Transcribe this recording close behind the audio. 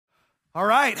All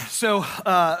right, so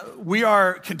we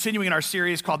are continuing in our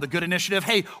series called The Good Initiative.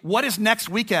 Hey, what is next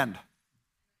weekend?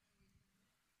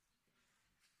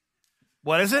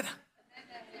 What is it?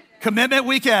 Commitment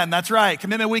Weekend, that's right,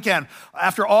 Commitment Weekend.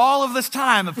 After all of this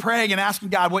time of praying and asking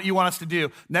God what you want us to do,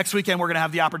 next weekend we're gonna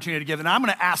have the opportunity to give. And I'm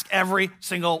gonna ask every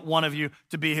single one of you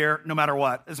to be here no matter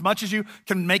what. As much as you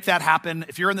can make that happen,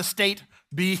 if you're in the state,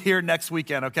 be here next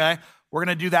weekend, okay? We're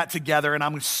gonna do that together, and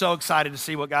I'm so excited to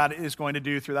see what God is going to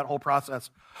do through that whole process.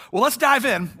 Well, let's dive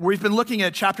in. We've been looking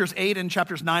at chapters 8 and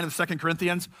chapters 9 of 2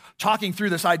 Corinthians, talking through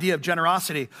this idea of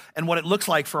generosity and what it looks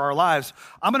like for our lives.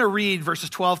 I'm gonna read verses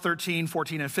 12, 13,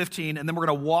 14, and 15, and then we're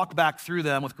gonna walk back through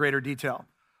them with greater detail.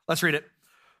 Let's read it.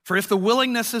 For if the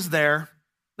willingness is there,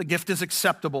 the gift is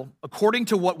acceptable, according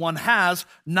to what one has,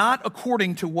 not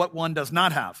according to what one does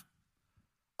not have.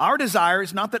 Our desire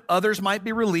is not that others might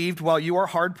be relieved while you are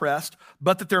hard-pressed,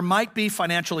 but that there might be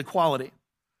financial equality.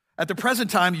 At the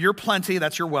present time, your plenty,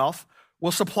 that's your wealth,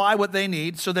 will supply what they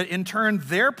need, so that in turn,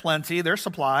 their plenty, their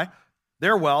supply,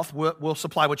 their wealth will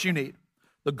supply what you need.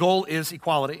 The goal is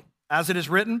equality. As it is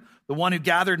written, the one who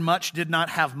gathered much did not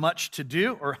have much to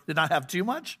do, or did not have too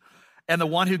much, and the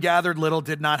one who gathered little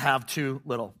did not have too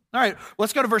little. All right,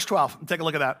 let's go to verse 12 and take a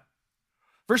look at that.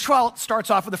 Verse 12 starts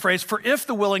off with the phrase, for if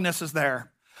the willingness is there.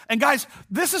 And guys,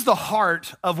 this is the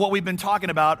heart of what we've been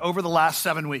talking about over the last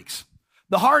 7 weeks.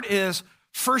 The heart is,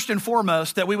 first and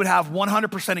foremost, that we would have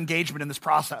 100% engagement in this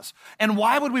process. And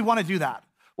why would we want to do that?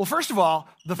 Well, first of all,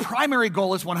 the primary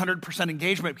goal is 100%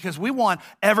 engagement because we want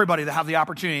everybody to have the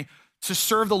opportunity to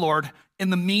serve the Lord in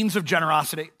the means of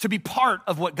generosity, to be part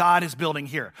of what God is building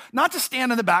here. Not to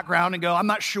stand in the background and go, I'm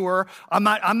not sure, I'm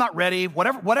not ready,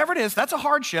 whatever it is, that's a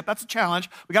hardship, that's a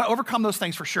challenge. We got to overcome those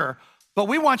things for sure. But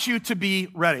we want you to be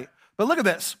ready. But look at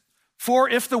this. For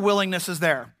if the willingness is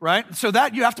there, right? So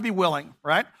that you have to be willing,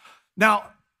 right? Now,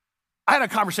 I had a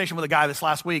conversation with a guy this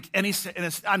last week, and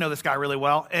I know this guy really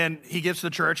well, and he gives to the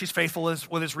church. He's faithful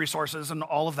with his resources and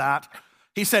all of that.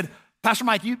 He said, Pastor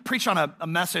Mike, you preached on a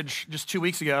message just 2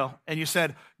 weeks ago, and you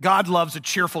said, God loves a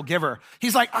cheerful giver.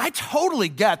 He's like, I totally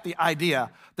get the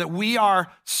idea that we are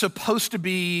supposed to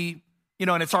be,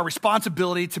 and it's our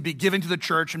responsibility to be giving to the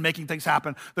church and making things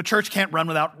happen. The church can't run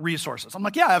without resources. I'm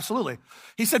like, yeah, absolutely.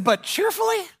 He said, but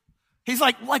cheerfully? He's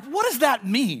like, what does that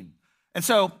mean? And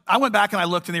so I went back and I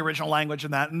looked in the original language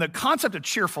in that, and the concept of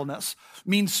cheerfulness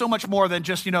means so much more than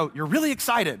just, you're really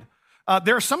excited.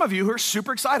 There are some of you who are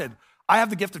super excited. I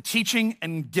have the gift of teaching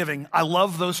and giving. I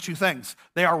love those two things.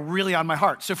 They are really on my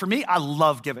heart. So for me, I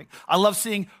love giving. I love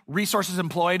seeing resources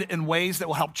employed in ways that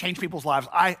will help change people's lives.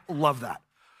 I love that.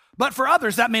 But for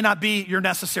others, that may not be your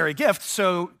necessary gift.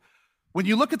 So when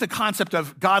you look at the concept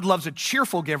of God loves a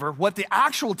cheerful giver, what the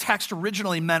actual text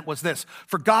originally meant was this: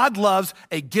 for God loves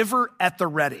a giver at the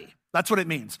ready. That's what it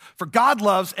means. For God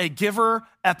loves a giver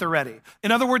at the ready.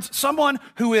 In other words, someone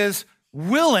who is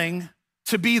willing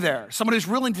to be there, someone who's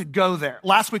willing to go there.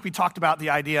 Last week, we talked about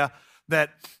the idea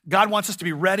that God wants us to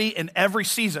be ready in every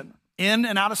season, in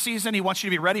and out of season. He wants you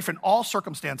to be ready for all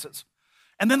circumstances.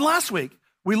 And then last week,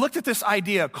 we looked at this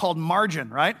idea called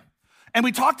margin, right? And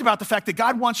we talked about the fact that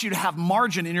God wants you to have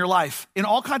margin in your life in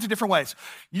all kinds of different ways.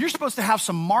 You're supposed to have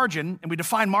some margin, and we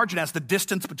define margin as the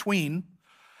distance between.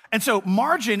 And so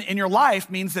margin in your life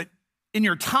means that in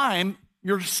your time,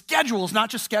 your schedule is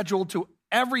not just scheduled to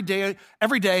every day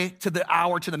to the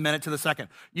hour, to the minute, to the second.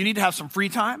 You need to have some free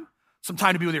time, some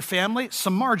time to be with your family,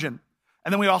 some margin.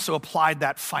 And then we also applied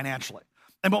that financially.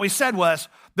 And what we said was,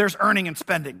 there's earning and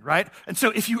spending, right? And so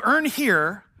if you earn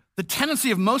here, the tendency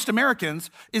of most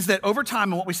Americans is that over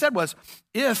time, and what we said was,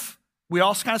 if we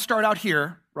all kind of start out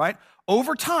here, right?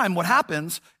 Over time, what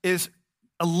happens is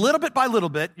a little bit by little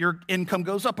bit, your income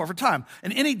goes up over time.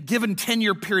 In any given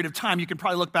 10-year period of time, you can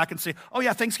probably look back and say, oh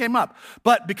yeah, things came up.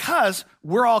 But because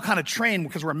we're all kind of trained,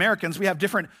 because we're Americans, we have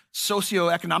different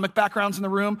socioeconomic backgrounds in the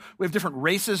room. We have different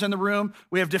races in the room.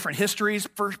 We have different histories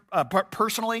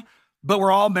personally, but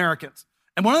we're all Americans.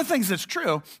 And one of the things that's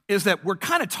true is that we're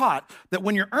kind of taught that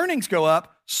when your earnings go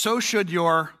up, so should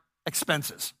your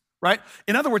expenses, right?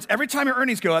 In other words, every time your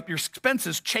earnings go up, your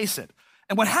expenses chase it.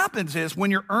 And what happens is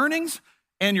when your earnings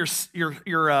and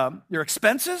your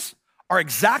expenses are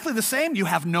exactly the same, you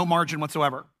have no margin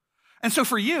whatsoever. And so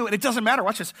for you, and it doesn't matter,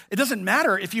 watch this, it doesn't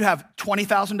matter if you have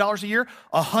 $20,000 a year,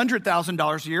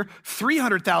 $100,000 a year,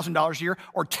 $300,000 a year,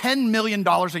 or $10 million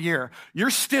a year, you're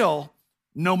still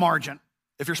no margin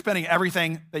if you're spending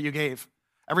everything that you gave,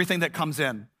 everything that comes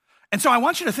in. And so I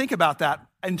want you to think about that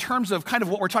in terms of kind of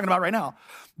what we're talking about right now.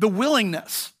 The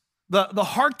willingness, the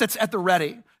heart that's at the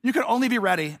ready. You can only be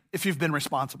ready if you've been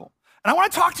responsible. And I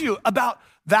want to talk to you about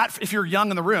that if you're young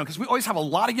in the room, because we always have a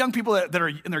lot of young people that are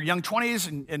in their young 20s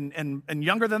and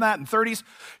younger than that, and 30s.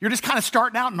 You're just kind of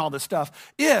starting out and all this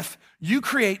stuff. If you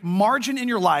create margin in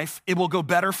your life, it will go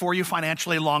better for you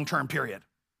financially long-term, period.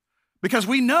 Because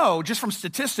we know just from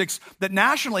statistics that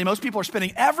nationally, most people are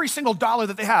spending every single dollar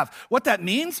that they have. What that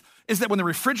means is that when the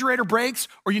refrigerator breaks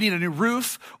or you need a new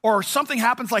roof or something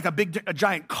happens like a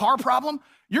giant car problem,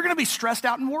 you're gonna be stressed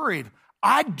out and worried.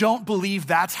 I don't believe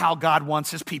that's how God wants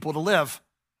his people to live.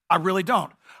 I really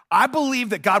don't. I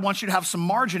believe that God wants you to have some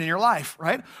margin in your life,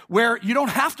 right? Where you don't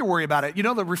have to worry about it. You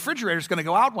know, the refrigerator's gonna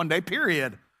go out one day,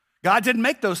 period. God didn't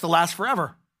make those to last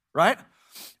forever, right?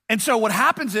 And so what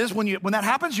happens is when that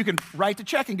happens, you can write the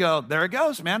check and go, there it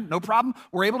goes, man, no problem.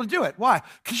 We're able to do it. Why?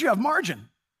 Because you have margin.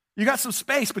 You got some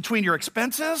space between your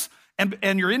expenses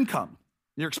and your income.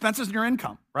 Your expenses and your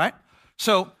income, right?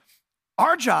 So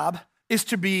our job is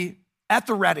to be at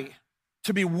the ready,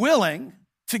 to be willing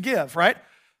to give, right?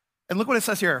 And look what it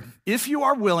says here. If you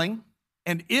are willing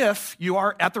and if you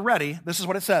are at the ready, this is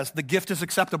what it says, the gift is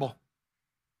acceptable.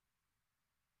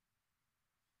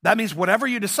 That means whatever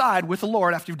you decide with the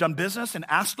Lord after you've done business and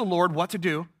asked the Lord what to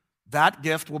do, that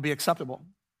gift will be acceptable.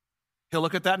 He'll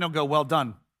look at that and he'll go, well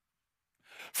done.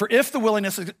 For if the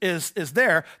willingness is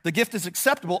there, the gift is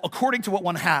acceptable according to what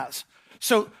one has.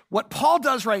 So what Paul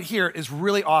does right here is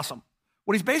really awesome.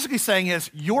 What he's basically saying is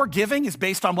your giving is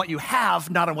based on what you have,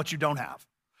 not on what you don't have.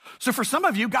 So for some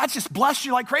of you, God's just blessed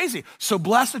you like crazy. So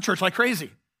bless the church like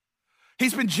crazy.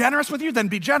 He's been generous with you, then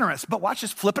be generous. But watch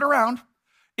this, flip it around.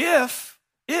 If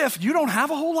you don't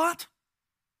have a whole lot,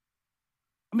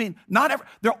 I mean,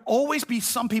 there'll always be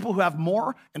some people who have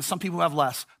more and some people who have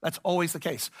less. That's always the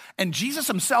case. And Jesus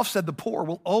himself said the poor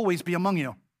will always be among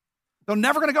you. They're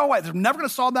never gonna go away. They're never gonna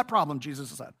solve that problem, Jesus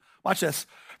said. Watch this.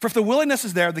 For if the willingness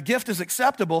is there, the gift is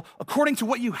acceptable according to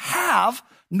what you have,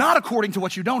 not according to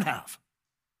what you don't have.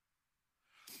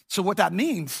 So what that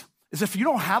means is if you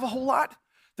don't have a whole lot,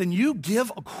 then you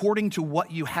give according to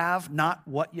what you have, not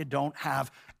what you don't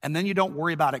have. And then you don't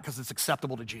worry about it because it's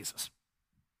acceptable to Jesus.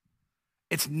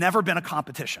 It's never been a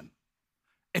competition.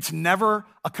 It's never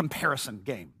a comparison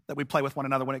game that we play with one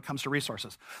another when it comes to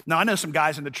resources. Now, I know some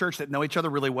guys in the church that know each other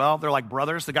really well. They're like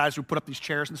brothers, the guys who put up these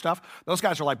chairs and stuff. Those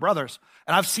guys are like brothers.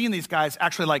 And I've seen these guys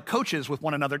actually like coaches with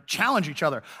one another, challenge each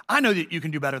other. I know that you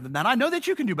can do better than that. I know that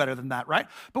you can do better than that, right?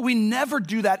 But we never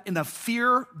do that in a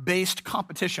fear-based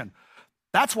competition.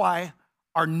 That's why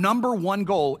our number one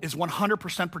goal is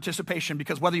 100% participation,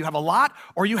 because whether you have a lot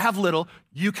or you have little,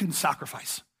 you can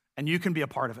sacrifice and you can be a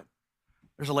part of it.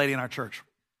 There's a lady in our church.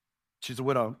 She's a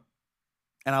widow,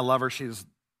 and I love her.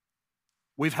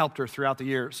 We've helped her throughout the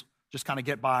years, just kind of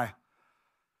get by.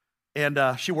 And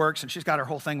she works, and she's got her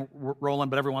whole thing rolling,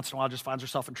 but every once in a while just finds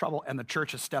herself in trouble, and the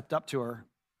church has stepped up to her.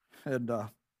 And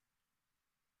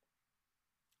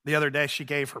the other day, she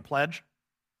gave her pledge.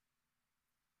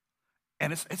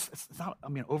 And it's not, I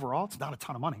mean, overall, it's not a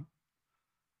ton of money,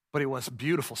 but it was a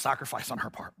beautiful sacrifice on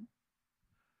her part.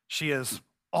 She is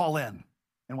all in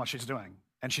what she's doing,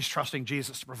 and she's trusting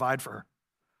Jesus to provide for her.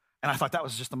 And I thought that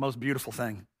was just the most beautiful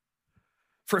thing.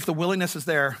 For if the willingness is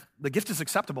there, the gift is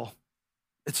acceptable.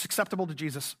 It's acceptable to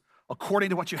Jesus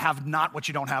according to what you have, not what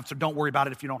you don't have. So don't worry about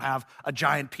it if you don't have a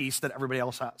giant piece that everybody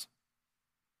else has.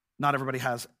 Not everybody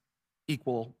has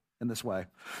equal in this way.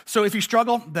 So if you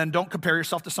struggle, then don't compare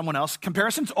yourself to someone else.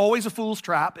 Comparison's always a fool's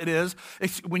trap. It is.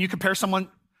 When you compare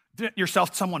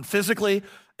yourself to someone physically,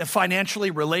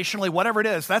 financially, relationally, whatever it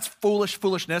is, that's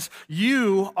foolishness.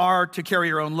 You are to carry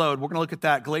your own load. We're going to look at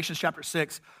that. Galatians chapter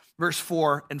 6, verse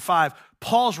 4 and 5.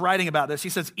 Paul's writing about this. He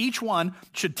says, each one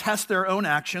should test their own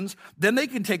actions. Then they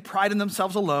can take pride in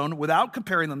themselves alone without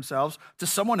comparing themselves to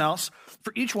someone else.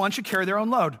 For each one should carry their own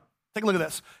load. Take a look at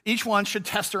this. Each one should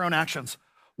test their own actions.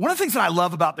 One of the things that I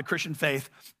love about the Christian faith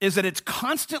is that it's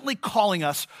constantly calling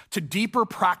us to deeper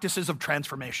practices of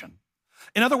transformation.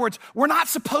 In other words, we're not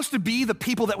supposed to be the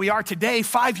people that we are today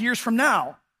 5 years from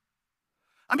now.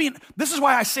 I mean, this is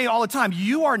why I say all the time,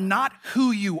 you are not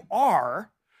who you are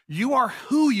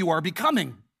who you are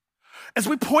becoming. As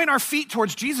we point our feet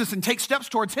towards Jesus and take steps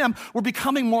towards him, we're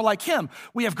becoming more like him.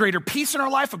 We have greater peace in our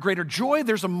life, a greater joy.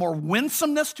 There's a more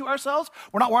winsomeness to ourselves.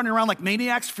 We're not wandering around like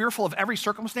maniacs, fearful of every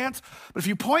circumstance. But if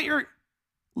you point your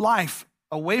life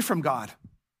away from God,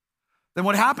 then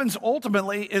what happens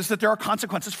ultimately is that there are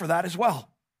consequences for that as well.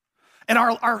 And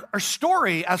our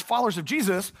story as followers of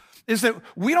Jesus is that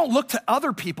we don't look to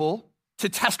other people to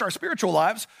test our spiritual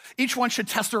lives. Each one should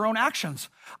test their own actions.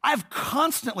 I've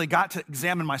constantly got to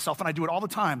examine myself, and I do it all the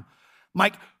time.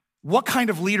 Mike, what kind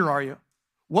of leader are you?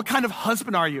 What kind of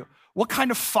husband are you? What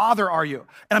kind of father are you?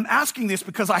 And I'm asking this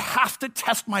because I have to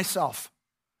test myself.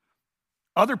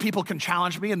 Other people can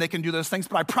challenge me and they can do those things,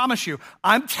 but I promise you,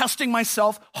 I'm testing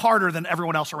myself harder than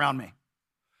everyone else around me.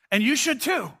 And you should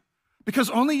too, because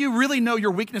only you really know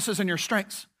your weaknesses and your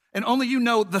strengths, and only you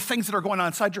know the things that are going on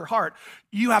inside your heart.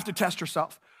 You have to test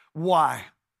yourself. Why?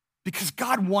 Because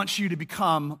God wants you to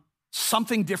become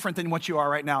something different than what you are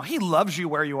right now. He loves you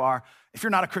where you are. If you're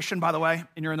not a Christian, by the way,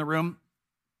 and you're in the room,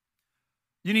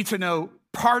 you need to know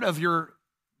part of your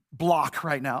block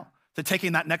right now to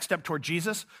taking that next step toward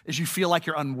Jesus is you feel like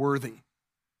you're unworthy.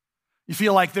 You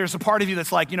feel like there's a part of you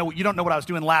that's like, you don't know what I was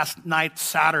doing last night,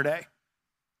 Saturday,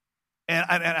 and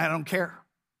I don't care.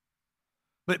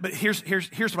 But here's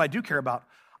what I do care about.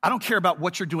 I don't care about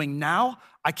what you're doing now.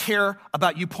 I care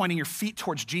about you pointing your feet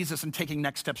towards Jesus and taking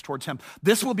next steps towards him.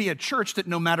 This will be a church that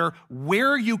no matter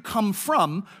where you come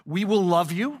from, we will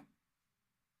love you,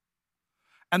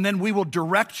 and then we will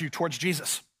direct you towards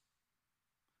Jesus.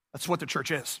 That's what the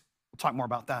church is. We'll talk more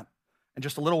about that in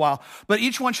just a little while. But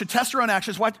each one should test their own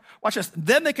actions. Watch this.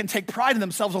 Then they can take pride in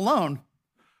themselves alone.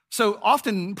 So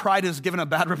often pride is given a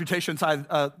bad reputation inside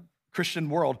a Christian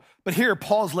world. But here,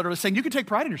 Paul's literally saying you can take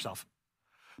pride in yourself.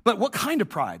 But what kind of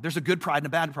pride? There's a good pride and a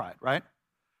bad pride, right?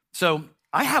 So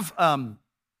I have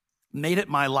made it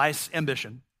my life's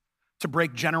ambition to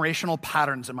break generational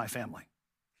patterns in my family.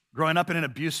 Growing up in an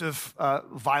abusive,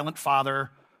 violent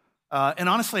father, and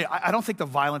honestly, I don't think the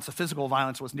physical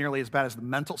violence was nearly as bad as the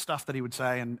mental stuff that he would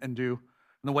say and do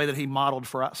in the way that he modeled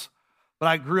for us. But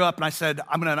I grew up and I said,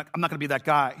 I'm not gonna be that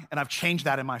guy. And I've changed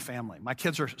that in my family. My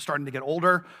kids are starting to get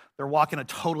older. They're walking a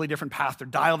totally different path. They're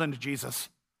dialed into Jesus.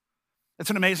 It's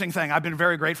an amazing thing. I've been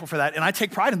very grateful for that. And I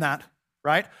take pride in that,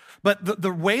 right? But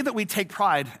the way that we take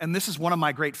pride, and this is one of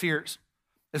my great fears,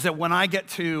 is that when I get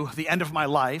to the end of my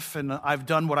life and I've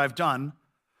done what I've done,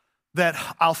 that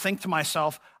I'll think to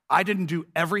myself, I didn't do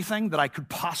everything that I could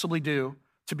possibly do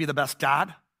to be the best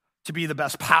dad, to be the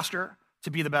best pastor,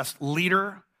 to be the best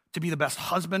leader, to be the best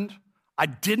husband. I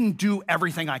didn't do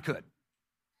everything I could.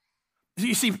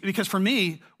 You see, because for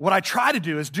me, what I try to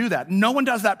do is do that. No one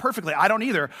does that perfectly. I don't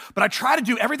either. But I try to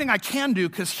do everything I can do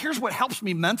because here's what helps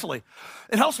me mentally.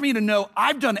 It helps me to know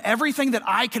I've done everything that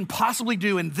I can possibly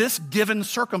do in this given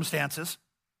circumstances.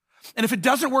 And if it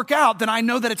doesn't work out, then I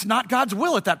know that it's not God's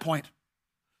will at that point.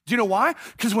 Do you know why?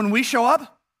 Because when we show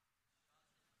up,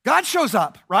 God shows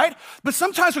up, right? But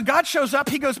sometimes when God shows up,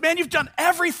 he goes, man, you've done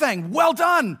everything. Well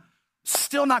done.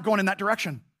 Still not going in that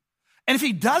direction. And if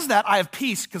he does that, I have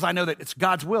peace because I know that it's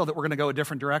God's will that we're going to go a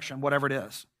different direction, whatever it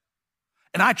is.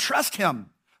 And I trust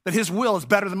him that his will is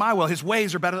better than my will. His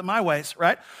ways are better than my ways,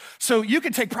 right? So you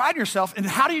can take pride in yourself. And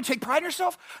how do you take pride in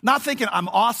yourself? Not thinking I'm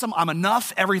awesome, I'm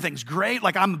enough, everything's great,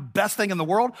 like I'm the best thing in the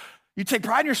world. You take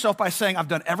pride in yourself by saying, I've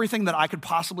done everything that I could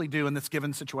possibly do in this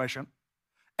given situation.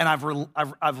 And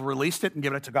I've released it and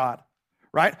given it to God,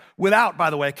 right? Without, by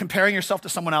the way, comparing yourself to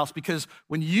someone else, because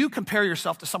when you compare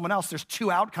yourself to someone else, there's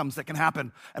two outcomes that can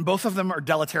happen, and both of them are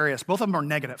deleterious. Both of them are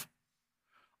negative.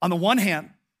 On the one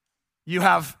hand, you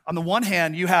have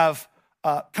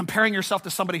comparing yourself to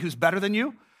somebody who's better than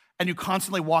you, and you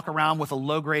constantly walk around with a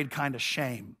low-grade kind of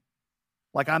shame.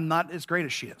 Like, I'm not as great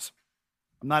as she is.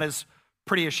 I'm not as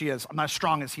pretty as she is. I'm not as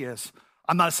strong as he is.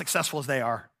 I'm not as successful as they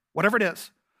are. Whatever it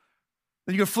is.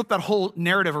 Then you can flip that whole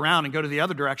narrative around and go to the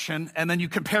other direction, and then you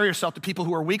compare yourself to people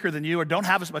who are weaker than you or don't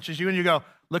have as much as you, and you go,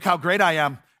 look how great I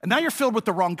am. And now you're filled with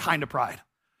the wrong kind of pride.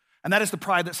 And that is the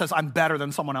pride that says, I'm better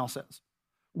than someone else is.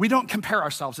 We don't compare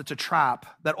ourselves. It's a trap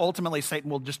that ultimately Satan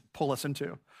will just pull us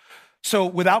into. So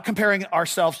without comparing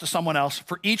ourselves to someone else,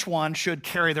 for each one should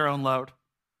carry their own load.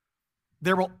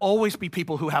 There will always be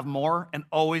people who have more and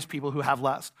always people who have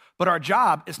less. But our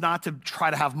job is not to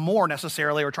try to have more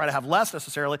necessarily or try to have less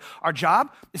necessarily. Our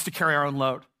job is to carry our own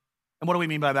load. And what do we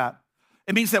mean by that?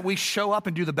 It means that we show up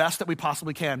and do the best that we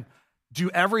possibly can. Do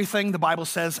everything the Bible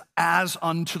says as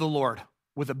unto the Lord,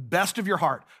 with the best of your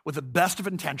heart, with the best of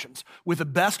intentions, with the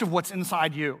best of what's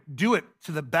inside you. Do it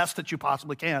to the best that you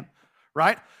possibly can,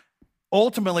 right?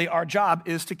 Ultimately, our job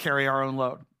is to carry our own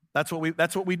load. That's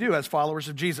what we do as followers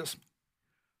of Jesus.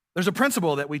 There's a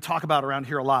principle that we talk about around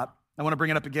here a lot. I want to bring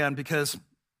it up again because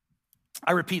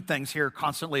I repeat things here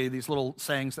constantly, these little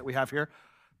sayings that we have here,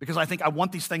 because I think I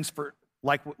want these things for,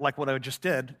 like what I just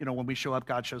did, when we show up,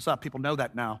 God shows up. People know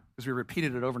that now because we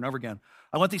repeated it over and over again.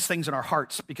 I want these things in our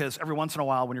hearts because every once in a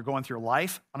while when you're going through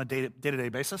life on a day-to-day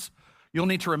basis, you'll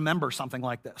need to remember something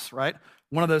like this, right?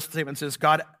 One of those statements is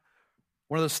that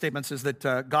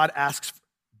God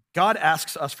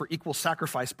asks us for equal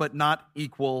sacrifice, but not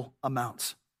equal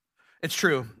amounts. It's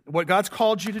true. What God's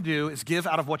called you to do is give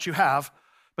out of what you have,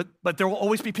 but there will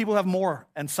always be people who have more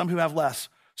and some who have less.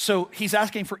 So he's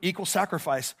asking for equal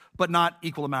sacrifice, but not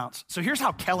equal amounts. So here's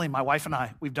how Kelly, my wife, and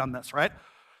I, we've done this, right?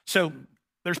 So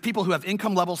there's people who have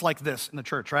income levels like this in the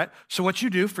church, right? So what you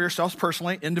do for yourselves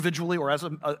personally, individually, or as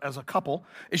a couple,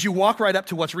 is you walk right up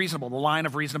to what's reasonable, the line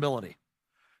of reasonability.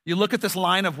 You look at this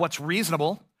line of what's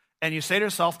reasonable, and you say to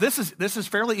yourself, this is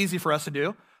fairly easy for us to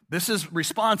do. This is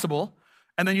responsible.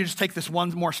 And then you just take this one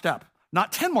more step.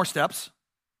 Not 10 more steps,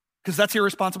 because that's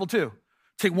irresponsible too.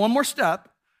 Take one more step,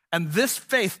 and this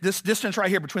faith, this distance right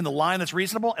here between the line that's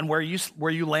reasonable and where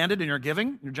you landed in your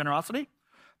giving, your generosity,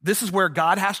 this is where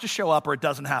God has to show up or it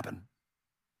doesn't happen.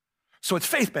 So it's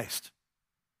faith-based.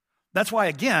 That's why,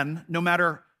 again, no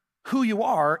matter who you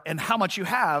are and how much you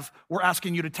have, we're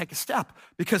asking you to take a step,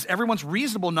 because everyone's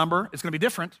reasonable number is going to be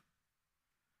different.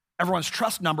 Everyone's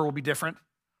trust number will be different,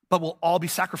 but we'll all be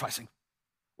sacrificing.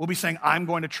 We'll be saying, I'm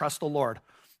going to trust the Lord.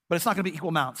 But it's not going to be equal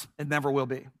amounts. It never will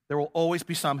be. There will always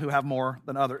be some who have more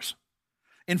than others.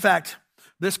 In fact,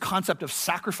 this concept of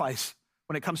sacrifice,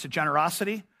 when it comes to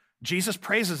generosity, Jesus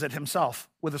praises it himself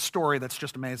with a story that's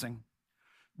just amazing.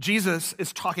 Jesus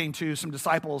is talking to some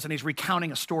disciples, and he's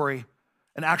recounting a story,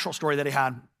 an actual story that he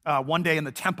had one day in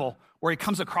the temple, where he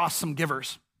comes across some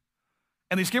givers.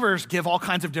 And these givers give all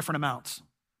kinds of different amounts.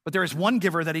 But there is one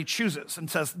giver that he chooses and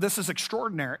says, this is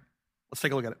extraordinary. Let's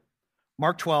take a look at it.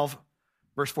 Mark 12,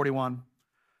 verse 41.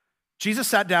 Jesus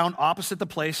sat down opposite the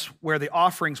place where the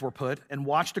offerings were put and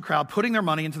watched the crowd putting their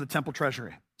money into the temple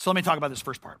treasury. So let me talk about this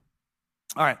first part.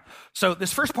 All right, so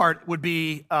this first part would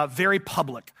be very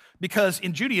public, because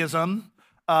in Judaism,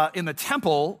 in the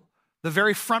temple, the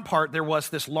very front part, there was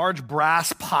this large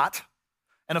brass pot.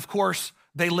 And of course,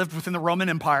 they lived within the Roman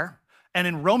Empire. And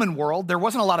in Roman world, there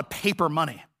wasn't a lot of paper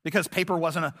money, because paper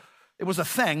it was a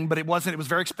thing, but it was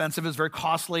very expensive, it was very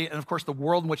costly. And of course, the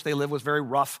world in which they lived was very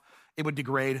rough. It would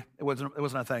degrade, it wasn't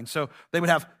a thing. So they would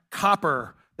have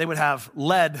copper, they would have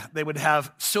lead, they would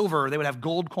have silver, they would have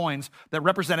gold coins that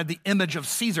represented the image of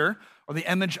Caesar, or the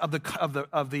image of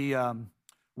the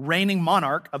reigning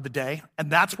monarch of the day. And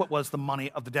that's what was the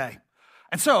money of the day.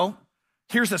 And so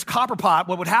here's this copper pot.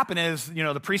 What would happen is,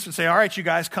 the priest would say, all right, you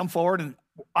guys come forward, and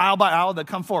aisle by aisle, they'd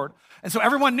come forward. And so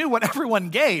everyone knew what everyone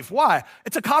gave. Why?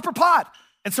 It's a copper pot.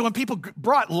 And so when people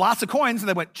brought lots of coins and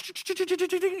they went,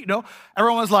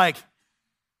 everyone was like,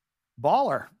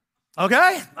 baller.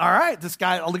 Okay, all right, this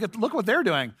guy, look what they're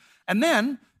doing. And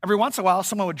then every once in a while,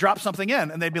 someone would drop something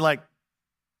in and they'd be like,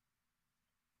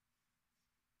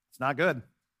 it's not good,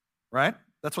 right?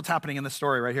 That's what's happening in this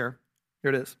story right here. Here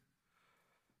it is.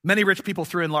 Many rich people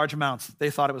threw in large amounts.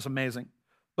 They thought it was amazing.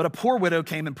 But a poor widow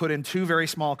came and put in 2 very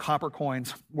small copper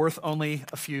coins worth only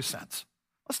a few cents.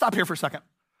 Let's stop here for a second.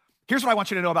 Here's what I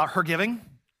want you to know about her giving.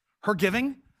 Her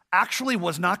giving actually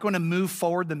was not going to move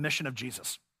forward the mission of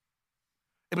Jesus.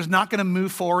 It was not going to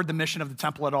move forward the mission of the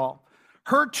temple at all.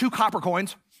 Her 2 copper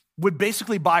coins would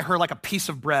basically buy her like a piece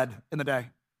of bread in the day.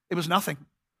 It was nothing.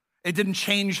 It didn't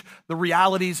change the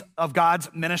realities of God's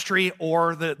ministry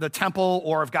or the temple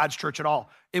or of God's church at all.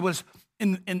 It was,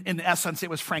 in essence, it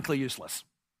was frankly useless.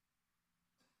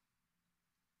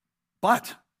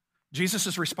 But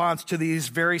Jesus' response to these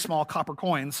very small copper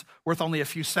coins worth only a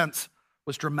few cents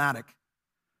was dramatic.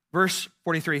 Verse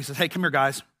 43, he says, hey, come here,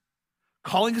 guys.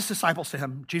 Calling his disciples to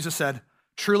him, Jesus said,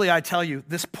 truly I tell you,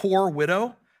 this poor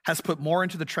widow has put more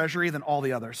into the treasury than all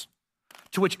the others.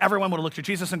 To which everyone would have looked at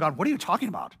Jesus and gone, what are you talking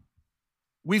about?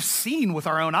 We've seen with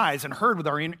our own eyes and heard with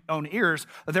our own ears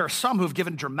that there are some who have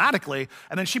given dramatically,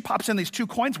 and then she pops in these 2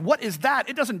 coins. What is that?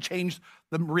 It doesn't change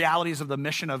the realities of the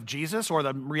mission of Jesus or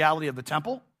the reality of the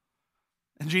temple.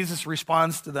 And Jesus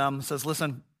responds to them and says,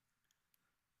 listen,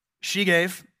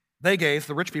 the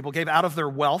rich people gave out of their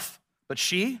wealth, but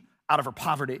she, out of her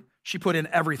poverty, she put in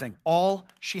everything, all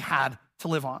she had to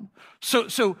live on. So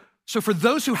for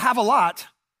those who have a lot,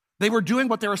 they were doing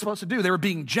what they were supposed to do. They were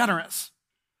being generous.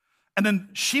 And then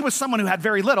she was someone who had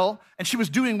very little, and she was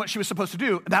doing what she was supposed to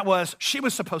do. And that was, she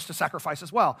was supposed to sacrifice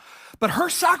as well. But her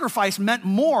sacrifice meant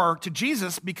more to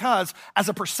Jesus because as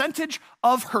a percentage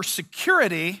of her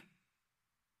security,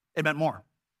 it meant more.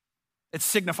 It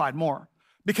signified more.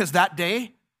 Because that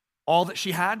day, all that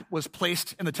she had was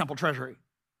placed in the temple treasury.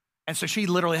 And so she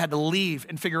literally had to leave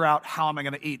and figure out, how am I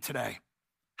going to eat today?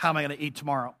 How am I going to eat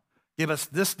tomorrow? Give us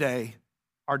this day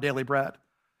our daily bread.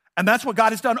 And that's what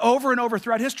God has done over and over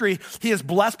throughout history. He has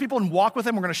blessed people and walked with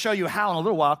them. We're going to show you how in a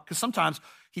little while, because sometimes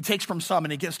he takes from some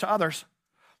and he gives to others.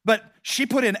 But she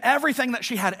put in everything that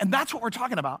she had, and that's what we're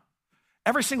talking about.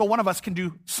 Every single one of us can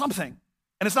do something.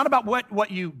 And it's not about what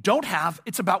you don't have,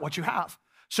 it's about what you have.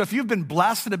 So if you've been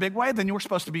blessed in a big way, then you were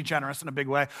supposed to be generous in a big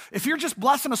way. If you're just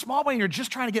blessed in a small way and you're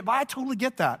just trying to get by, I totally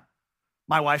get that.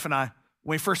 My wife and I,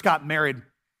 when we first got married,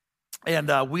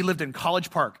 And we lived in College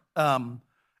Park. And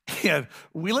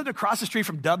we lived across the street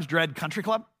from Dub's Dread Country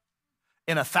Club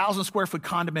in a 1,000-square-foot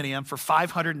condominium for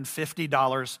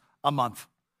 $550 a month.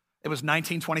 It was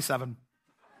 1927.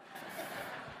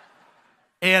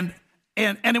 And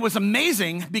it was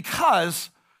amazing because,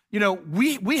 we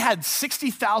had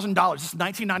 $60,000. This is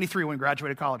 1993 when we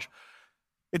graduated college.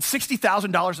 It's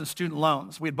 $60,000 in student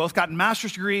loans. We had both gotten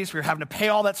master's degrees. We were having to pay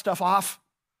all that stuff off.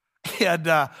 And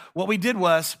what we did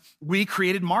was we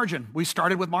created margin. We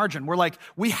started with margin. We're like,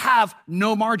 we have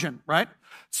no margin, right?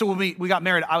 So when we got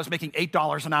married, I was making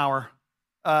 $8 an hour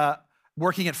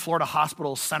working at Florida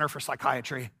Hospital's Center for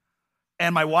Psychiatry.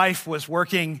 And my wife was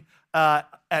working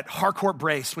at Harcourt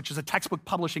Brace, which is a textbook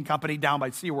publishing company down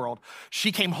by SeaWorld.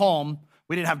 She came home.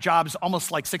 We didn't have jobs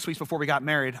almost like 6 weeks before we got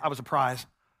married. I was a prize.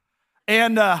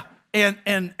 And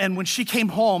when she came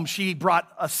home, she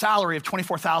brought a salary of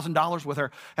 $24,000 with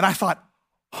her. And I thought,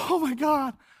 oh my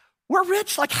God, we're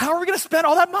rich. Like, how are we going to spend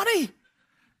all that money?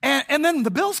 And then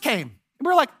the bills came. And we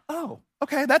were like, oh,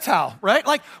 okay, that's how, right?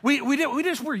 Like, we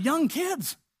were young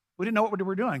kids. We didn't know what we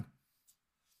were doing.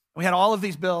 We had all of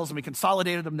these bills and we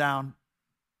consolidated them down.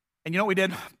 And you know what we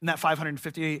did in that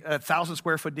 1,000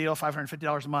 square foot deal,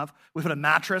 $550 a month? We put a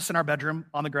mattress in our bedroom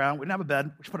on the ground. We didn't have a bed.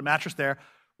 We just put a mattress there.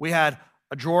 We had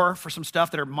a drawer for some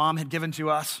stuff that her mom had given to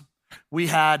us. We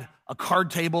had a card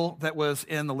table that was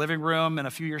in the living room. And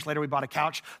a few years later, we bought a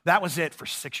couch. That was it for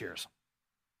 6 years.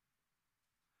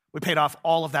 We paid off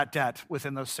all of that debt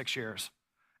within those 6 years.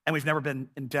 And we've never been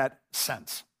in debt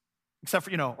since, except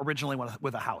for, originally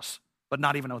with a house, but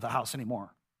not even with a house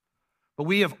anymore. But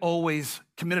we have always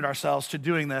committed ourselves to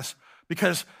doing this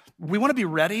because we want to be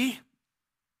ready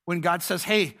when God says,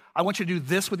 hey, I want you to do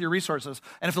this with your resources.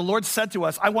 And if the Lord said to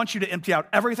us, I want you to empty out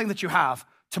everything that you have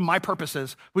to my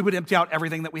purposes, we would empty out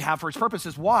everything that we have for his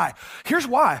purposes. Why? Here's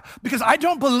why. Because I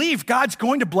don't believe God's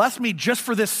going to bless me just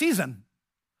for this season.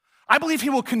 I believe he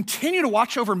will continue to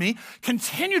watch over me,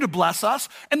 continue to bless us,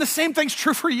 and the same thing's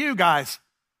true for you guys.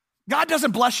 God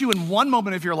doesn't bless you in one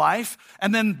moment of your life,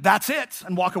 and then that's it,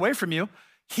 and walk away from you.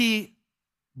 He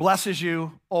blesses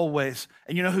you always.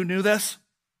 And you know who knew this?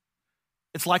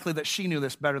 It's likely that she knew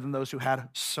this better than those who had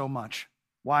so much.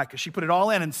 Why? Because she put it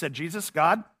all in and said, Jesus,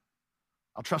 God,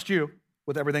 I'll trust you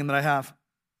with everything that I have.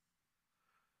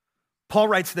 Paul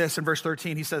writes this in verse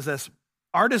 13. He says this,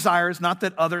 our desire is not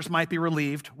that others might be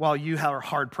relieved while you are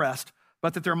hard pressed,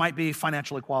 but that there might be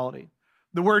financial equality.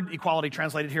 The word equality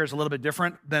translated here is a little bit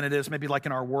different than it is maybe like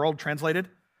in our world translated.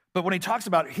 But when he talks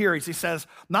about it here, he says,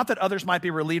 not that others might be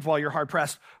relieved while you're hard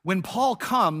pressed. When Paul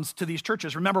comes to these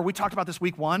churches, remember we talked about this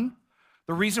week 1,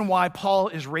 the reason why Paul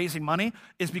is raising money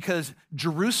is because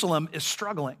Jerusalem is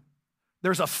struggling.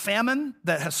 There's a famine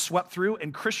that has swept through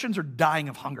and Christians are dying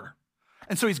of hunger.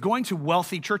 And so he's going to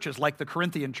wealthy churches like the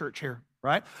Corinthian church here,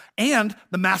 right? And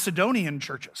the Macedonian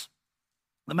churches.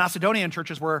 The Macedonian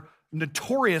churches were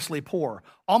notoriously poor,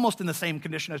 almost in the same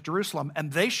condition as Jerusalem,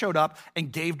 and they showed up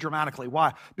and gave dramatically.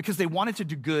 Why? Because they wanted to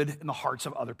do good in the hearts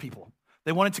of other people.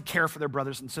 They wanted to care for their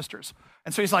brothers and sisters.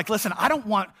 And so he's like, listen, I don't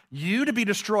want you to be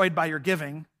destroyed by your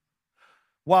giving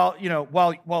while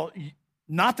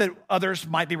not that others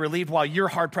might be relieved while you're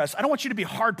hard pressed. I don't want you to be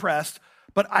hard pressed,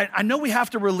 but I know we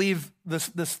have to relieve this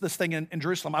thing in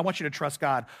Jerusalem. I want you to trust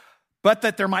God, but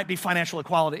that there might be financial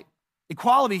equality.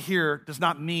 Equality here does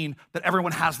not mean that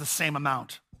everyone has the same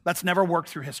amount. That's never worked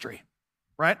through history,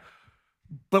 right?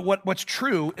 But what's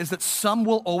true is that some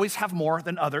will always have more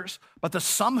than others, but the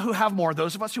some who have more,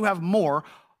 those of us who have more,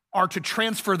 are to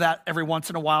transfer that every once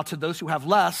in a while to those who have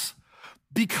less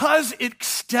because it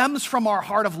stems from our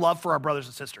heart of love for our brothers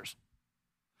and sisters.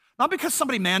 Not because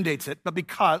somebody mandates it, but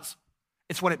because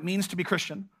it's what it means to be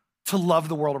Christian, to love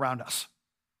the world around us.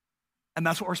 And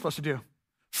that's what we're supposed to do.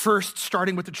 First,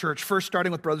 starting with the church. First,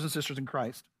 starting with brothers and sisters in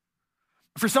Christ.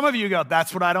 For some of you, go,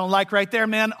 that's what I don't like right there,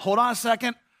 man. Hold on a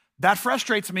second. That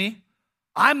frustrates me.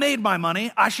 I made my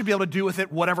money. I should be able to do with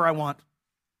it whatever I want.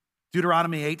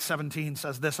 Deuteronomy 8:17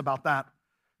 says this about that.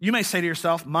 You may say to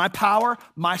yourself, my power,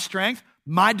 my strength,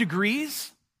 my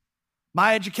degrees,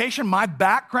 my education, my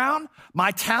background,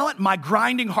 my talent, my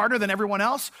grinding harder than everyone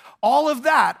else, all of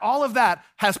that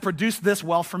has produced this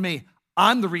wealth for me.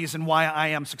 I'm the reason why I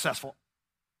am successful.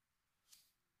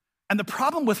 And the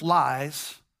problem with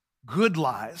lies, good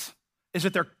lies, is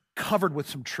that they're covered with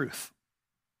some truth.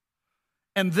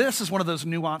 And this is one of those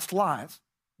nuanced lies,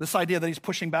 this idea that he's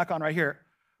pushing back on right here,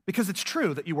 because it's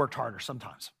true that you worked harder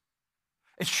sometimes.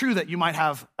 It's true that you might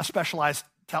have a specialized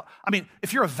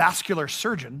if you're a vascular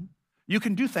surgeon, you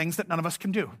can do things that none of us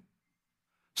can do.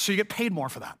 So you get paid more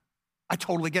for that. I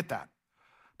totally get that.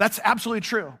 That's absolutely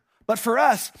true. But for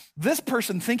us, this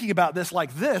person thinking about this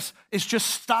like this is just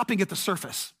stopping at the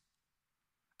surface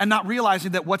and not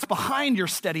realizing that what's behind your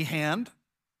steady hand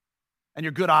and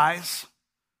your good eyes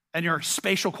and your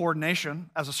spatial coordination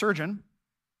as a surgeon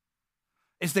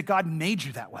is that God made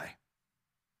you that way.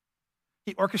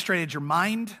 He orchestrated your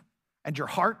mind and your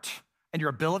heart and your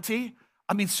ability.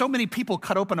 I mean, so many people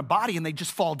cut open a body and they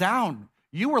just fall down.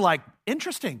 You were like,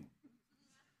 interesting.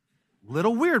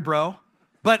 Little weird, bro.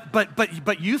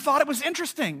 But you thought it was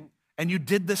interesting and you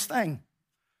did this thing.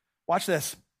 Watch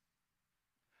this.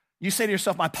 You say to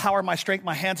yourself, my power, my strength,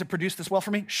 my hands have produced this well for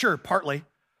me. Sure, partly.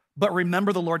 But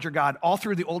remember the Lord your God. All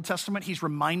through the Old Testament, he's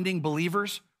reminding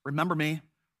believers, remember me,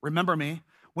 remember me.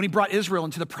 When he brought Israel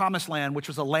into the promised land, which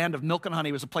was a land of milk and honey,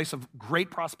 it was a place of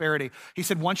great prosperity. He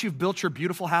said, once you've built your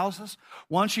beautiful houses,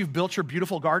 once you've built your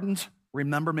beautiful gardens,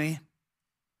 remember me.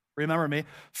 Remember me.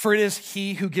 For it is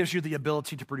he who gives you the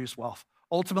ability to produce wealth.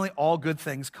 Ultimately, all good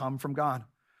things come from God.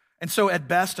 And so at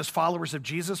best, as followers of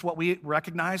Jesus, what we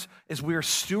recognize is we are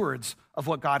stewards of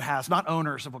what God has, not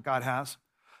owners of what God has.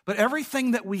 But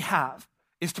everything that we have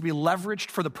is to be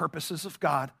leveraged for the purposes of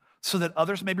God so that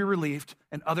others may be relieved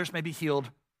and others may be healed.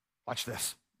 Watch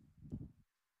this.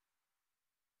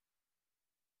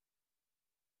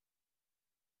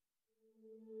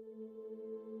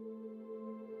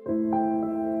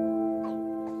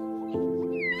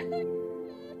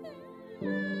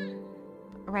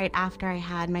 Right after I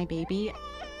had my baby,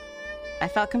 I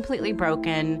felt completely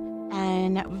broken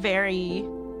and very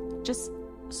just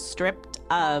stripped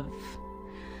of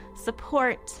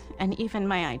support and even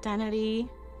my identity.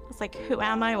 I was like, who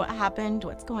am I? What happened?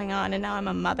 What's going on? And now I'm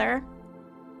a mother.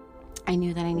 I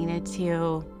knew that I needed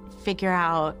to figure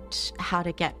out how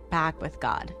to get back with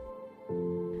God.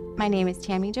 My name is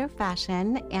Tammy Jo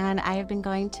Fashion, and I have been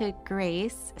going to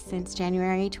Grace since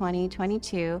January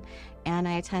 2022, and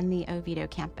I attend the Oviedo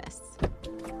campus.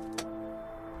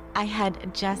 I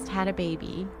had just had a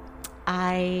baby.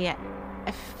 I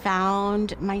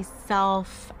found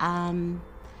myself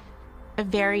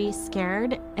very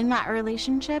scared in that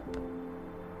relationship,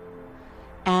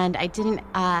 and I didn't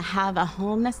have a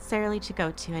home necessarily to go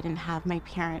to. I didn't have my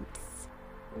parents,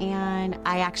 and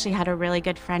I actually had a really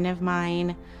good friend of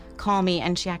mine call me,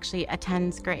 and she actually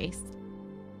attends Grace,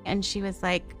 and she was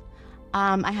like,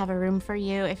 I have a room for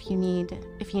you if you need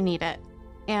it.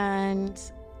 And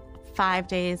 5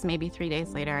 days, maybe 3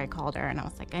 days later, I called her and I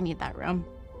was like, I need that room.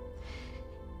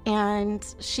 And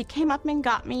she came up and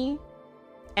got me,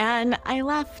 and I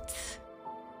left.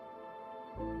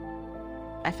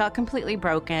 I felt completely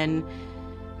broken,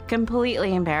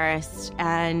 completely embarrassed,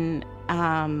 and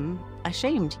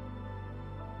ashamed.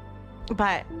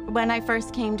 But when I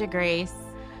first came to Grace,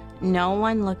 no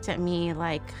one looked at me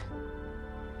like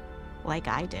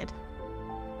I did.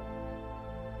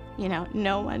 You know,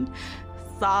 no one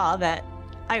saw that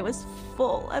I was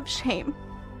full of shame.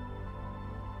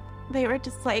 They were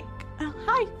just like, oh,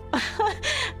 hi,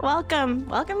 welcome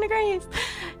to Grace,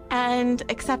 and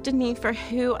accepted me for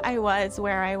who I was,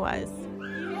 where I was.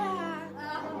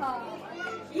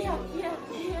 Yeah.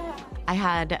 I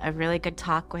had a really good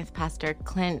talk with Pastor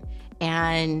Clint,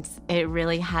 and it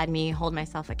really had me hold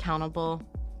myself accountable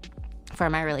for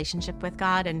my relationship with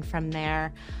God. And from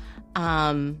there,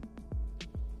 I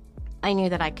knew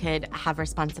that I could have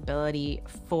responsibility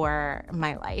for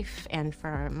my life and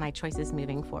for my choices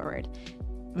moving forward.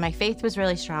 My faith was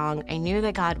really strong. I knew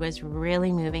that God was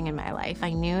really moving in my life.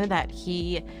 I knew that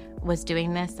He was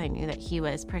doing this. I knew that He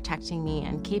was protecting me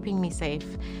and keeping me safe,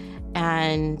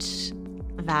 and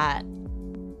that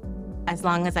as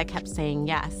long as I kept saying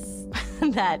yes,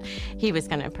 that He was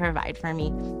going to provide for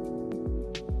me.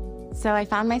 So I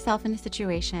found myself in a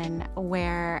situation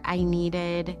where I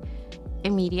needed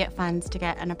immediate funds to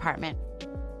get an apartment.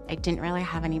 I didn't really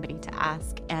have anybody to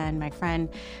ask, and my friend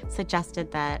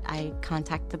suggested that I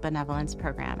contact the benevolence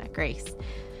program at Grace.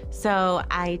 So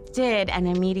I did, and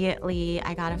immediately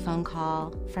I got a phone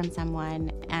call from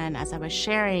someone, and as I was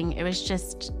sharing, it was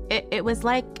just, it was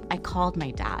like I called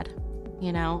my dad,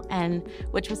 you know, and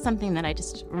which was something that I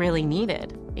just really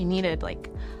needed. I needed like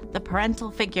the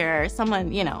parental figure,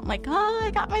 someone, you know, like, oh,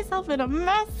 I got myself in a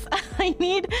mess. I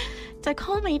need to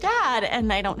call my dad,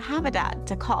 and I don't have a dad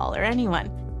to call or anyone.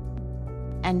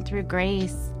 And through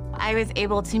Grace, I was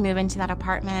able to move into that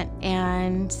apartment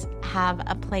and have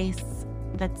a place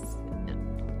that's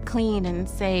clean and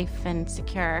safe and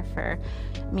secure for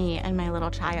me and my little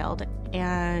child.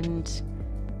 And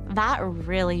that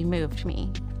really moved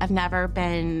me. I've never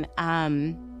been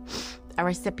a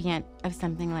recipient of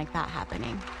something like that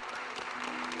happening.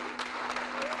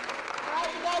 All right,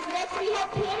 you guys, next we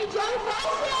have Tammy Jo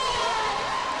Fashion.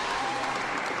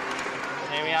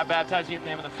 Amy, I baptize you in the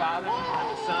name of the Father, and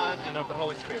of the Son, and of the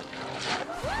Holy Spirit.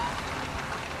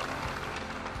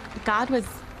 God was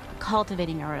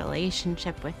cultivating a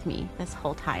relationship with me this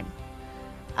whole time.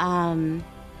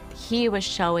 He was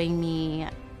showing me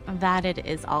that it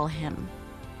is all him.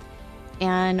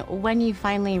 And when you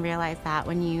finally realize that,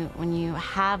 when you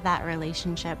have that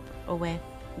relationship with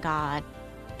God,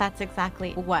 that's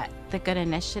exactly what the Good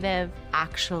Initiative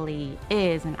actually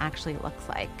is and actually looks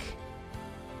like.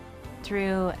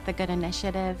 Through the Good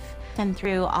Initiative and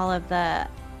through all of the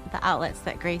outlets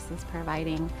that Grace is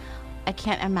providing, I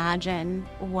can't imagine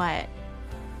what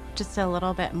just a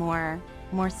little bit more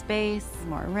space,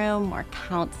 more room, more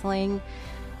counseling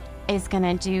is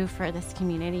gonna do for this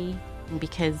community,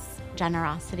 because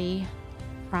generosity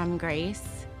from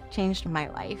Grace changed my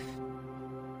life.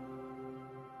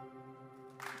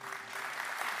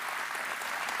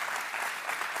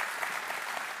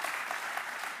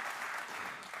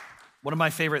 One of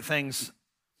my favorite things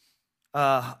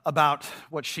about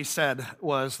what she said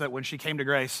was that when she came to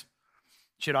Grace,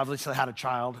 she had obviously had a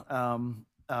child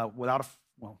with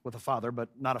a father, but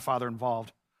not a father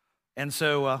involved. And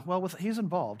so, he's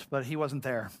involved, but he wasn't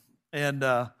there. And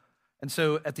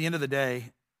so at the end of the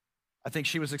day, I think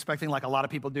she was expecting, like a lot of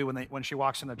people do when she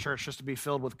walks into church, just to be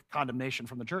filled with condemnation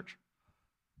from the church.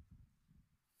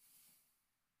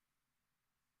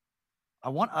 I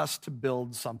want us to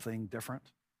build something different.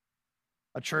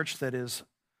 A church that is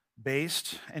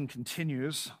based and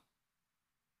continues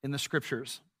in the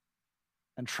scriptures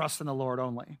and trusts in the Lord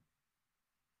only,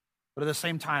 but at the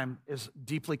same time is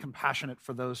deeply compassionate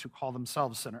for those who call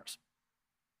themselves sinners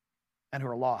and who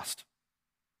are lost.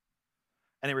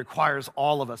 And it requires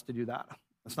all of us to do that.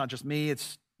 It's not just me,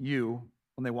 it's you,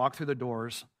 when they walk through the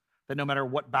doors, that no matter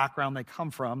what background they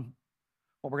come from,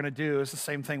 what we're gonna do is the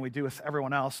same thing we do with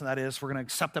everyone else, and that is we're gonna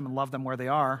accept them and love them where they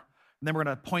are, and then we're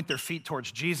gonna point their feet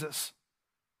towards Jesus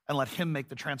and let him make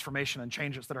the transformation and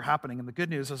changes that are happening. And the good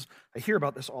news is, I hear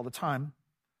about this all the time.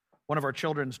 One of our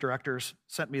children's directors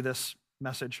sent me this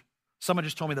message. Someone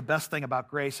just told me the best thing about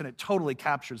Grace, and it totally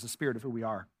captures the spirit of who we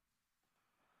are.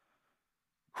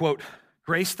 Quote,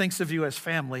 "Grace thinks of you as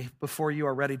family before you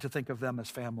are ready to think of them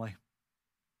as family."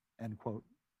 End quote.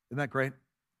 Isn't that great?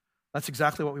 That's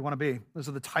exactly what we want to be. Those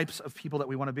are the types of people that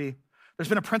we want to be. There's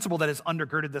been a principle that has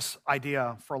undergirded this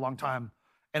idea for a long time,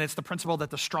 and it's the principle that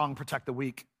the strong protect the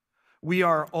weak. We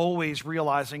are always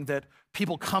realizing that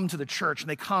people come to the church, and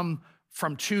they come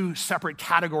from two separate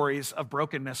categories of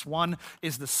brokenness. One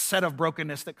is the set of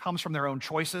brokenness that comes from their own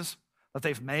choices that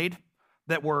they've made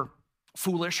that were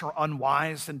foolish or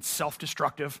unwise and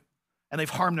self-destructive, and they've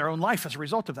harmed their own life as a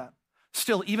result of that.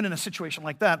 Still, even in a situation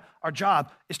like that, our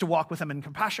job is to walk with them in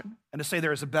compassion and to say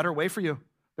there is a better way for you.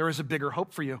 There is a bigger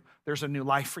hope for you. There's a new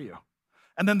life for you.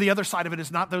 And then the other side of it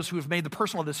is not those who have made the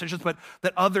personal decisions, but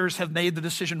that others have made the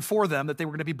decision for them, that they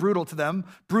were going to be brutal to them,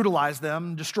 brutalized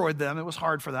them, destroyed them. It was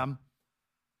hard for them.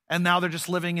 And now they're just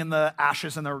living in the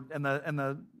ashes and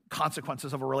the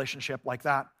consequences of a relationship like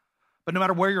that. But no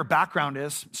matter where your background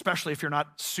is, especially if you're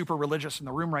not super religious in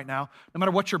the room right now, no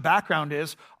matter what your background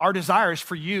is, our desire is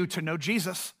for you to know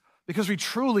Jesus, because we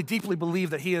truly, deeply believe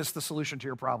that he is the solution to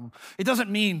your problem. It doesn't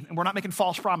mean, and we're not making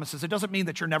false promises, it doesn't mean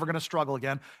that you're never gonna struggle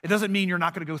again. It doesn't mean you're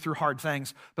not gonna go through hard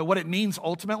things. But what it means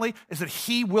ultimately is that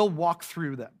he will walk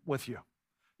through them with you.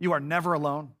 You are never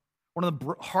alone. One of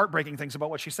the heartbreaking things about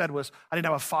what she said was, I didn't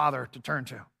have a father to turn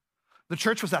to. The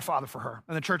church was that father for her,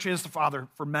 and the church is the father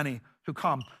for many who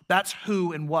come. That's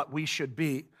who and what we should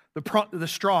be. The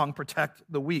strong protect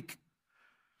the weak.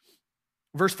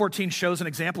 Verse 14 shows an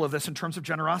example of this in terms of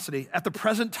generosity. At the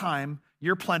present time,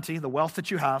 your plenty, the wealth that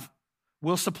you have,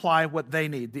 will supply what they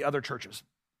need, the other churches,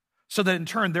 so that in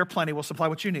turn, their plenty will supply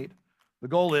what you need. The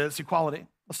goal is equality.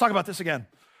 Let's talk about this again.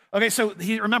 Okay, so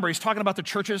remember, he's talking about the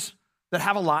churches that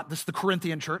have a lot. This is the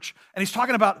Corinthian church. And he's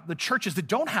talking about the churches that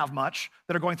don't have much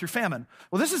that are going through famine.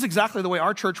 Well, this is exactly the way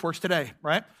our church works today,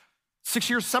 right?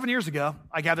 7 years ago,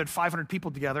 I gathered 500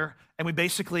 people together, and we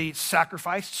basically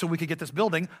sacrificed so we could get this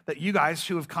building that you guys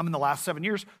who have come in the last 7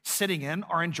 years sitting in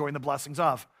are enjoying the blessings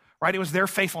of, right? It was their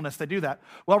faithfulness to do that.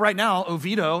 Well, right now,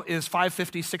 Oviedo is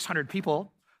 550, 600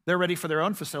 people. They're ready for their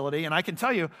own facility. And I can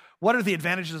tell you, what are the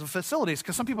advantages of facilities?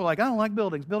 Because some people are like, I don't like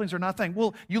buildings. Buildings are nothing.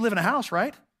 Well, you live in a house,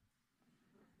 right?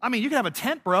 I mean, you can have a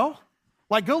tent, bro.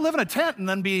 Like, go live in a tent and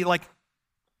then be like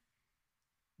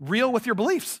real with your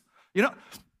beliefs. You know,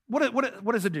 what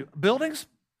does it do? Buildings,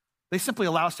 they simply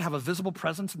allow us to have a visible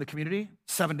presence in the community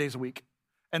 7 days a week.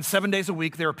 And 7 days a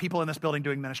week, there are people in this building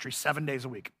doing ministry 7 days a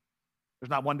week. There's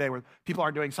not one day where people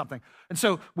aren't doing something. And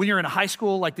so when you're in a high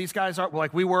school like these guys are,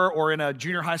 like we were, or in a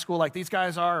junior high school like these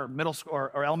guys are, or middle school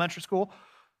or elementary school,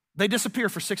 they disappear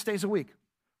for 6 days a week.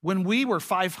 When we were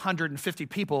 550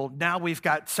 people, now we've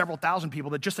got several thousand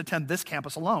people that just attend this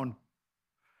campus alone.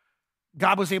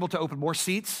 God was able to open more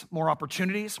seats, more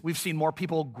opportunities. We've seen more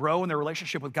people grow in their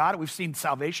relationship with God. We've seen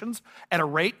salvations at a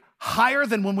rate higher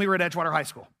than when we were at Edgewater High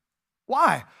School.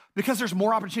 Why? Because there's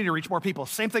more opportunity to reach more people.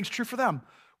 Same thing's true for them.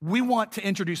 We want to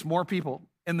introduce more people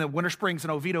in the Winter Springs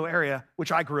and Oviedo area,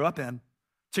 which I grew up in,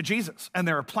 to Jesus. And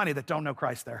there are plenty that don't know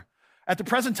Christ there. At the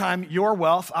present time, your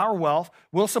wealth, our wealth,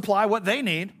 will supply what they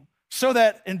need so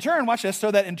that in turn, watch this,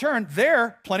 so that in turn,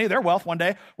 their wealth one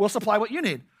day will supply what you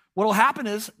need. What will happen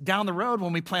is down the road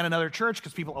when we plant another church,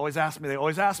 because people always ask me,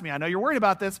 I know you're worried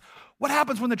about this. What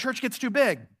happens when the church gets too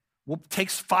big? We'll take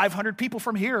 500 people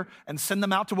from here and send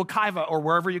them out to Wekiva or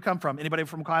wherever you come from. Anybody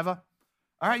from Wekiva?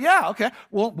 All right, yeah, okay.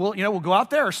 We'll go out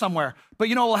there or somewhere. But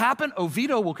you know what will happen?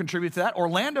 Oviedo will contribute to that.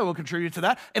 Orlando will contribute to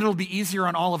that. And it'll be easier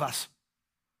on all of us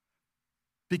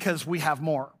because we have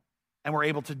more and we're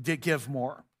able to give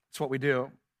more. That's what we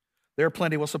do. There are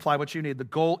plenty will supply what you need. The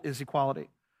goal is equality.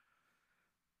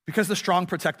 Because the strong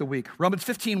protect the weak. Romans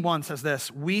 15:1 says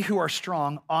this, we who are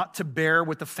strong ought to bear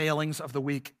with the failings of the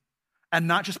weak and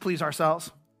not just please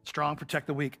ourselves. Strong protect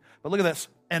the weak. But look at this,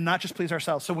 and not just please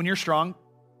ourselves. So when you're strong,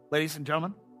 ladies and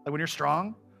gentlemen, like when you're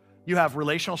strong, you have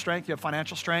relational strength, you have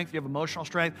financial strength, you have emotional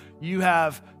strength, you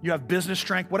have business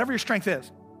strength, whatever your strength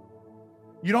is.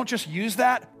 You don't just use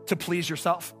that to please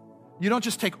yourself. You don't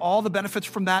just take all the benefits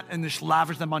from that and just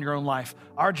lavish them on your own life.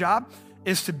 Our job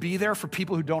is to be there for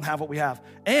people who don't have what we have.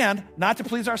 And not to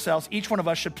please ourselves, each one of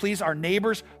us should please our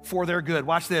neighbors for their good.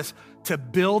 Watch this, to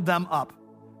build them up.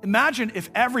 Imagine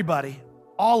if everybody,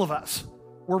 all of us,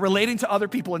 were relating to other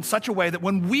people in such a way that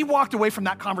when we walked away from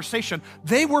that conversation,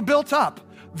 they were built up,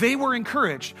 they were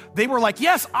encouraged. They were like,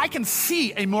 yes, I can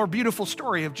see a more beautiful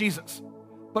story of Jesus.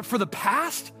 But for the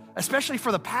past, especially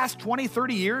for the past 20,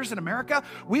 30 years in America,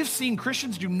 we've seen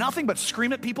Christians do nothing but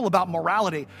scream at people about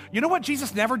morality. You know what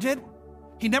Jesus never did?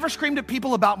 He never screamed at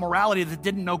people about morality that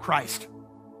didn't know Christ.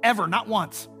 Ever, not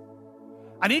once.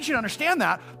 I need you to understand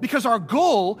that because our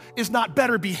goal is not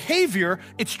better behavior,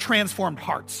 it's transformed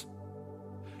hearts.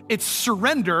 It's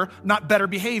surrender, not better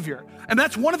behavior. And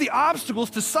that's one of the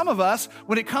obstacles to some of us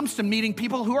when it comes to meeting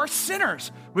people who are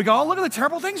sinners. We go, oh, look at the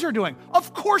terrible things they're doing.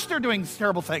 Of course they're doing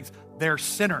terrible things. They're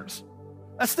sinners.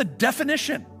 That's the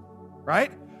definition,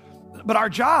 right? But our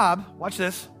job, watch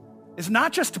this, is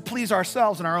not just to please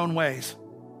ourselves in our own ways.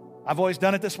 I've always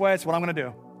done it this way, it's what I'm gonna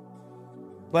do.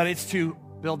 But it's to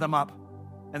build them up.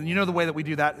 And you know the way that we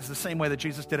do that is the same way that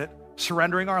Jesus did it,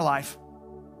 surrendering our life,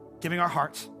 giving our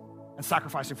hearts, and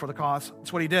sacrificing for the cause.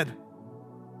 That's what he did.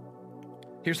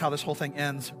 Here's how this whole thing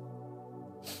ends.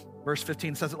 Verse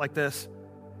 15 says it like this,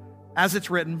 as it's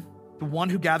written, the one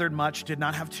who gathered much did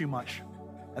not have too much,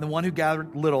 and the one who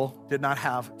gathered little did not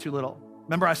have too little.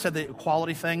 Remember I said the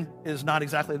equality thing is not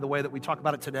exactly the way that we talk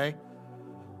about it today?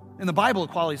 In the Bible,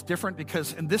 equality is different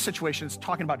because in this situation, it's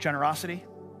talking about generosity.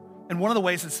 And one of the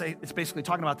ways it's basically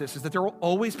talking about this is that there will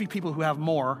always be people who have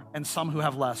more and some who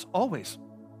have less, always,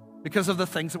 because of the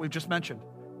things that we've just mentioned.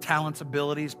 Talents,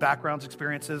 abilities, backgrounds,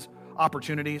 experiences,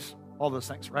 opportunities, all those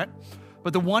things, right?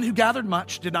 But the one who gathered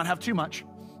much did not have too much.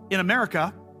 In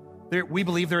America, we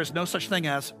believe there is no such thing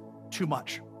as too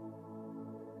much,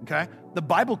 okay? The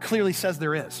Bible clearly says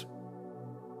there is,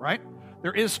 right?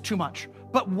 There is too much.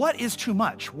 But what is too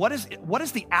much? What is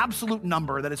the absolute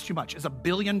number that is too much? Is $1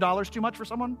 billion too much for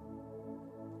someone?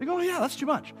 They go, oh, yeah, that's too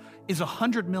much. Is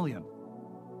 100 million?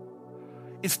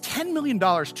 Is $10 million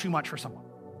too much for someone?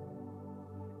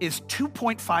 Is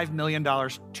 $2.5 million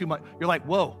too much? You're like,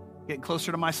 whoa, getting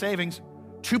closer to my savings.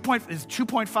 Is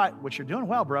 2.5, which you're doing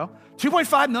well, bro.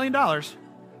 $2.5 million.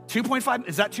 2.5,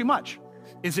 is that too much?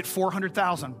 Is it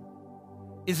 400,000?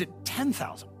 Is it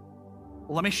 10,000?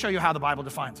 Well, let me show you how the Bible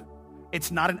defines it. It's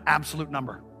not an absolute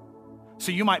number.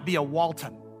 So you might be a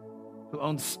Walton who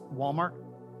owns Walmart,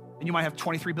 and you might have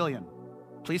 23 billion.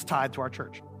 Please tithe to our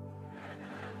church.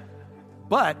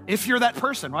 But if you're that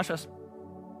person, watch this.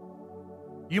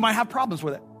 You might have problems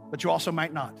with it, but you also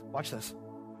might not. Watch this.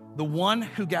 The one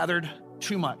who gathered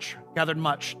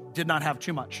much, did not have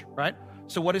too much, right?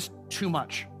 So what is too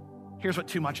much? Here's what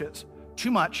too much is. Too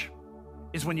much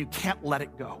is when you can't let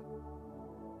it go.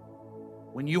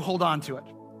 When you hold on to it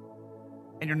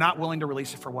and you're not willing to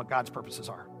release it for what God's purposes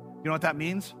are. You know what that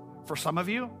means? For some of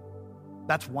you,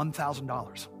 that's $1,000.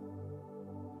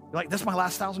 You're like, this is my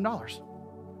last $1,000.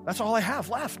 That's all I have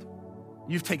left.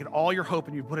 You've taken all your hope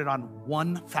and you put it on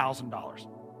 $1,000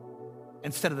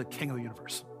 instead of the King of the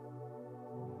universe.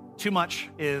 Too much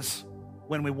is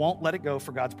when we won't let it go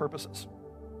for God's purposes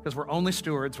because we're only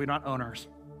stewards, we're not owners.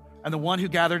 And the one who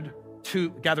gathered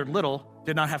little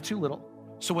did not have too little.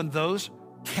 So when those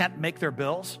can't make their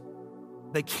bills,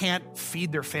 they can't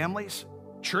feed their families.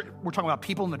 Church, we're talking about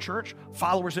people in the church,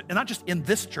 followers, and not just in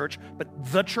this church, but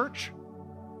the church.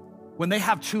 When they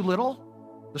have too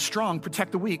little, the strong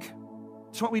protect the weak.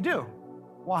 That's what we do.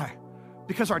 Why?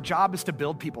 Because our job is to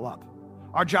build people up.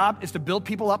 Our job is to build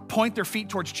people up, point their feet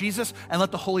towards Jesus, and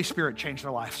let the Holy Spirit change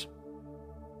their lives.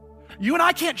 You and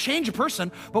I can't change a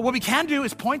person, but what we can do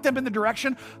is point them in the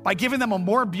direction by giving them a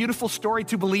more beautiful story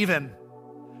to believe in.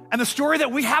 And the story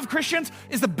that we have, Christians,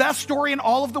 is the best story in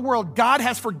all of the world. God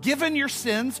has forgiven your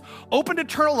sins, opened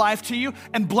eternal life to you,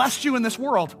 and blessed you in this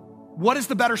world. What is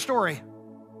the better story?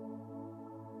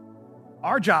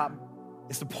 Our job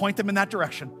is to point them in that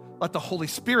direction, let the Holy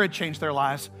Spirit change their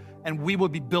lives, and we will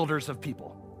be builders of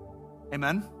people.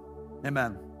 Amen?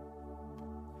 Amen.